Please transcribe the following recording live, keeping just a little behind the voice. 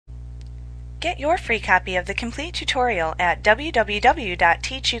Get your free copy of the complete tutorial at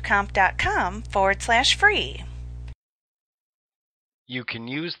www.teachucomp.com/free. You can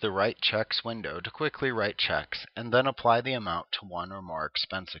use the Write Checks window to quickly write checks and then apply the amount to one or more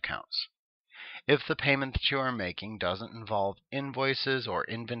expense accounts. If the payment that you are making doesn't involve invoices or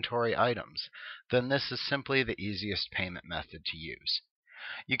inventory items, then this is simply the easiest payment method to use.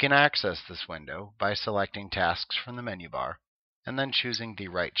 You can access this window by selecting Tasks from the menu bar and then choosing the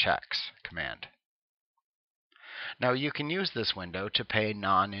Write Checks command. Now you can use this window to pay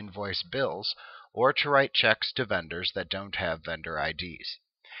non-invoice bills or to write checks to vendors that don't have vendor IDs.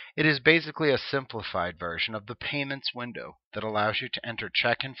 It is basically a simplified version of the payments window that allows you to enter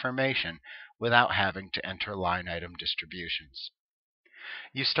check information without having to enter line item distributions.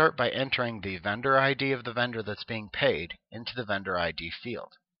 You start by entering the vendor ID of the vendor that's being paid into the vendor ID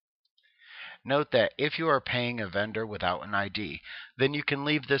field. Note that if you are paying a vendor without an ID, then you can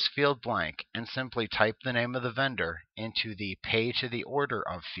leave this field blank and simply type the name of the vendor into the Pay to the Order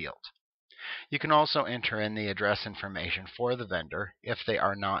of field. You can also enter in the address information for the vendor if they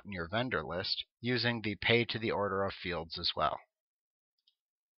are not in your vendor list, using the Pay to the Order of fields as well.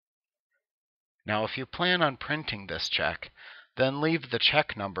 Now if you plan on printing this check, then leave the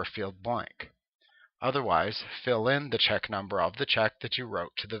check number field blank. Otherwise, fill in the check number of the check that you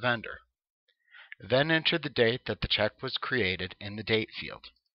wrote to the vendor. Then enter the date that the check was created in the Date field.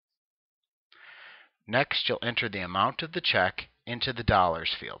 Next, you'll enter the amount of the check into the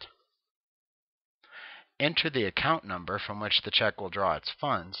Dollars field. Enter the account number from which the check will draw its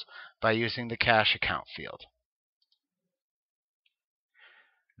funds by using the Cash Account field.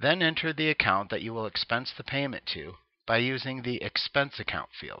 Then enter the account that you will expense the payment to by using the Expense Account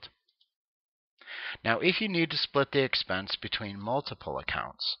field. Now, if you need to split the expense between multiple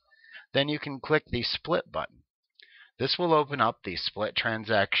accounts, then you can click the Split button. This will open up the Split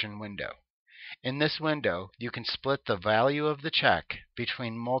Transaction window. In this window, you can split the value of the check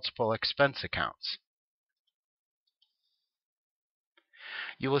between multiple expense accounts.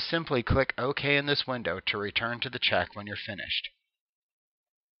 You will simply click OK in this window to return to the check when you're finished.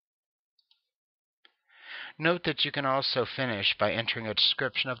 Note that you can also finish by entering a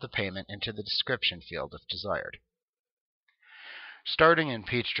description of the payment into the Description field if desired. Starting in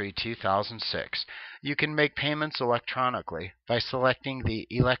Peachtree 2006, you can make payments electronically by selecting the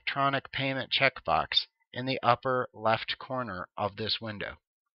Electronic Payment checkbox in the upper left corner of this window.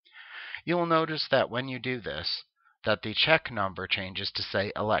 You will notice that when you do this, that the check number changes to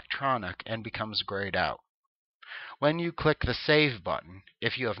say Electronic and becomes grayed out. When you click the Save button,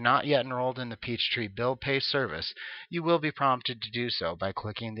 if you have not yet enrolled in the Peachtree Bill Pay service, you will be prompted to do so by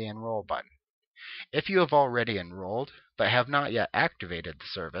clicking the Enroll button. If you have already enrolled but have not yet activated the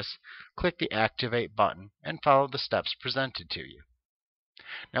service, click the Activate button and follow the steps presented to you.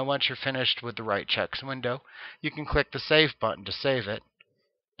 Now once you're finished with the Write Checks window, you can click the Save button to save it,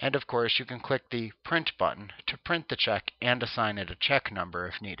 and of course you can click the Print button to print the check and assign it a check number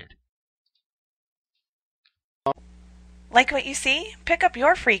if needed. Like what you see? Pick up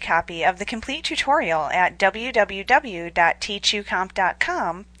your free copy of the complete tutorial at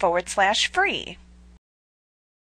www.teachucomp.com/free.